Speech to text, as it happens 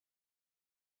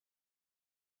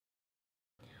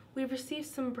We've received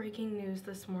some breaking news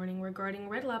this morning regarding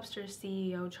Red Lobster's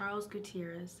CEO, Charles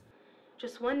Gutierrez.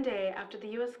 Just one day after the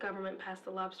U.S. government passed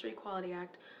the Lobster Equality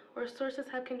Act, our sources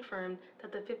have confirmed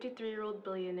that the 53-year-old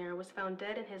billionaire was found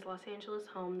dead in his Los Angeles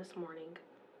home this morning.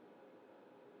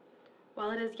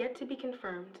 While it is yet to be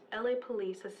confirmed, LA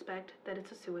police suspect that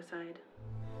it's a suicide.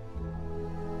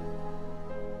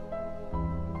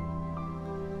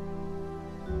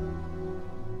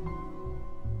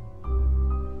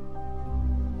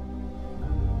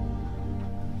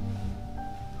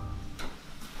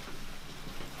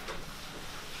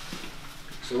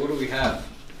 So what do we have?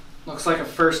 Looks like a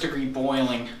first-degree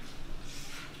boiling.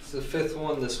 It's the 5th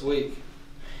one this week.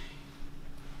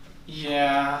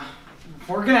 Yeah,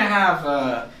 we're gonna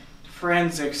have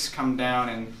forensics come down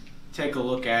and take a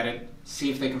look at it, see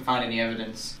if they can find any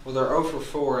evidence. Well, they're 0 for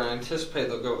 4, and I anticipate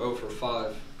they'll go 0 for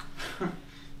 5.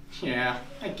 Yeah,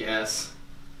 I guess.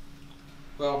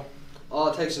 Well, all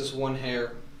it takes is one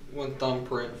hair, one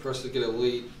thumbprint for us to get a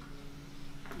lead.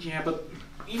 Yeah, but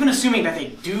even assuming that they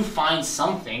do find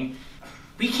something,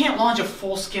 we can't launch a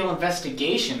full-scale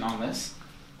investigation on this.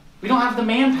 We don't have the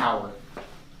manpower.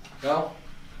 Well,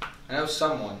 I know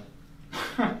someone.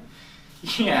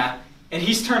 Yeah, and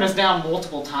he's turned us down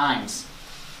multiple times.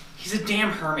 He's a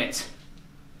damn hermit.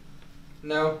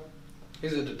 No,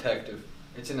 he's a detective.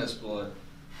 It's in his blood.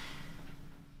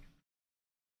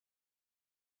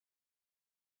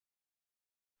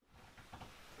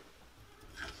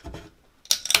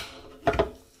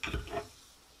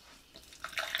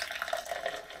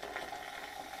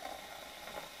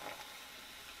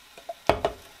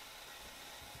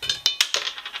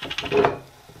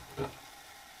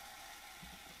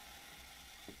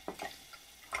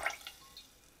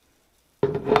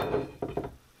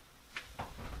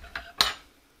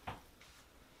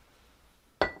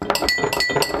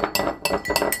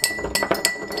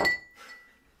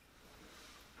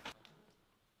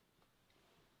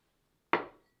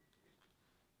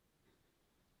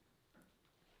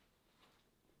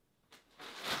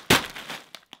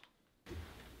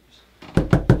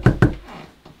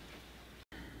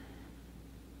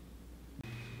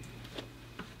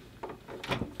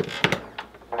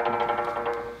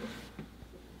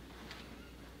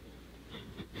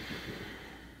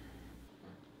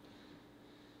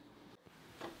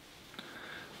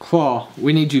 Claw,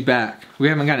 we need you back. We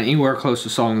haven't gotten anywhere close to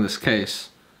solving this case.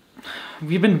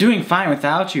 We've been doing fine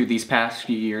without you these past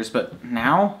few years, but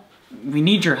now we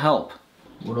need your help.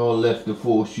 When I left the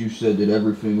force, you said that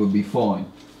everything would be fine,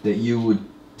 that you would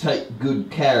take good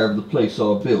care of the place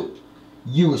I built.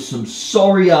 You were some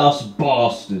sorry-ass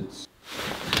bastards.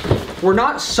 We're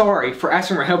not sorry for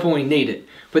asking for help when we need it,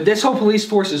 but this whole police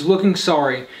force is looking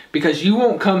sorry because you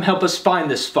won't come help us find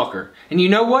this fucker. And you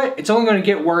know what? It's only going to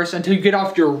get worse until you get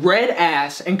off your red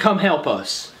ass and come help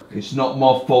us. It's not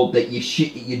my fault that you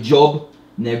shit at your job.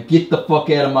 Now get the fuck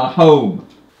out of my home.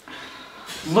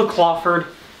 Look, Clawford,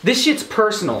 this shit's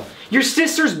personal. Your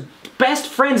sister's best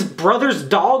friend's brother's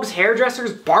dog's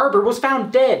hairdresser's barber was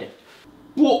found dead.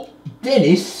 What?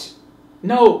 Dennis?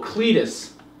 No, Cletus.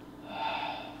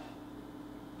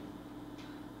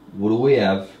 What do we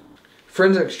have?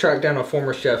 Forensics tracked down a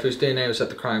former chef whose DNA was at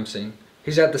the crime scene.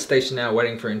 He's at the station now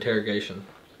waiting for interrogation.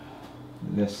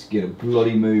 Let's get a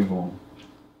bloody move on.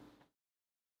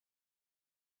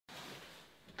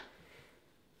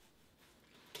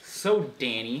 So,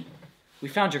 Danny, we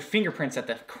found your fingerprints at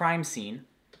the crime scene.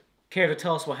 Care to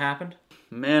tell us what happened?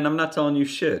 Man, I'm not telling you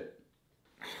shit.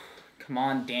 Come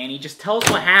on, Danny, just tell us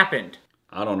what happened.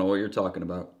 I don't know what you're talking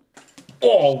about.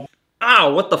 Oh!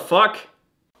 Ow, what the fuck?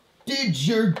 Did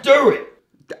you do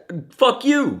it? Fuck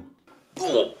you!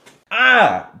 Oh.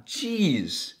 Ah,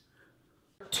 jeez.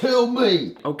 Tell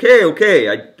me. Okay,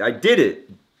 I did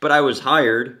it, but I was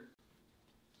hired.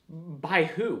 By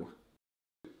who?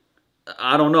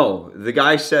 I don't know. The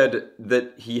guy said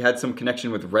that he had some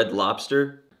connection with Red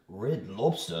Lobster. Red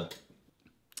Lobster?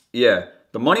 Yeah,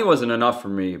 the money wasn't enough for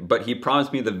me, but he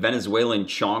promised me the Venezuelan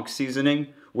chonk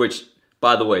seasoning, which,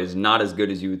 by the way, is not as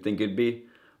good as you would think it'd be.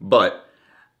 But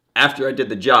after I did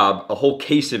the job, a whole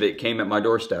case of it came at my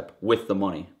doorstep with the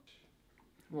money.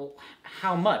 Well,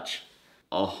 how much?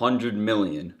 100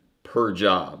 million per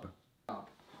job.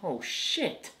 Oh,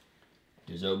 shit.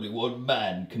 There's only one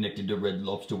man connected to Red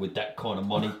Lobster with that kind of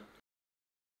money.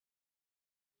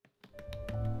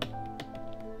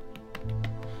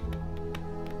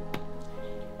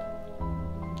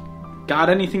 Got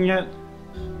anything yet?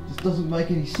 This doesn't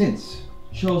make any sense.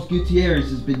 Charles Gutierrez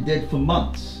has been dead for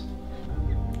months.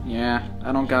 Yeah,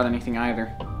 I don't got anything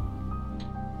either.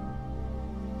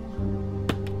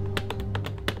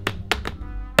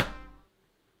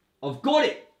 I've got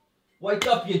it! Wake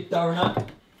up, you donut.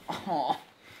 Oh.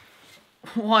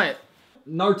 What?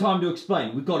 No time to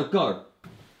explain. We've got to go.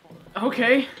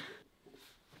 Okay.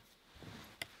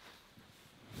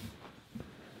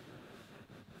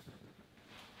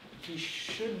 He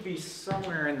should be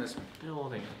somewhere in this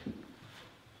building.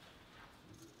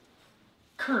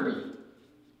 Kirby.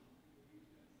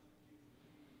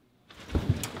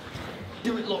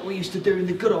 Do it like we used to do in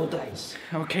the good old days.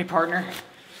 Okay, partner.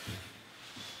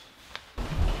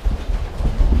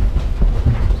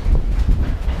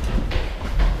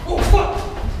 Oh, fuck!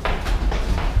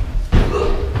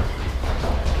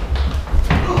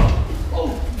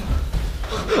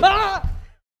 Ah!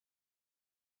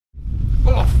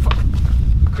 Oh,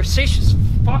 fuck. Crustaceous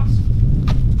fucks.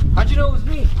 How'd you know it was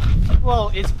me?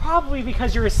 Well, it's probably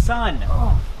because you're his son.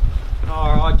 Oh,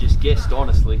 I just guessed,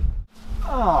 honestly.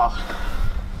 Oh.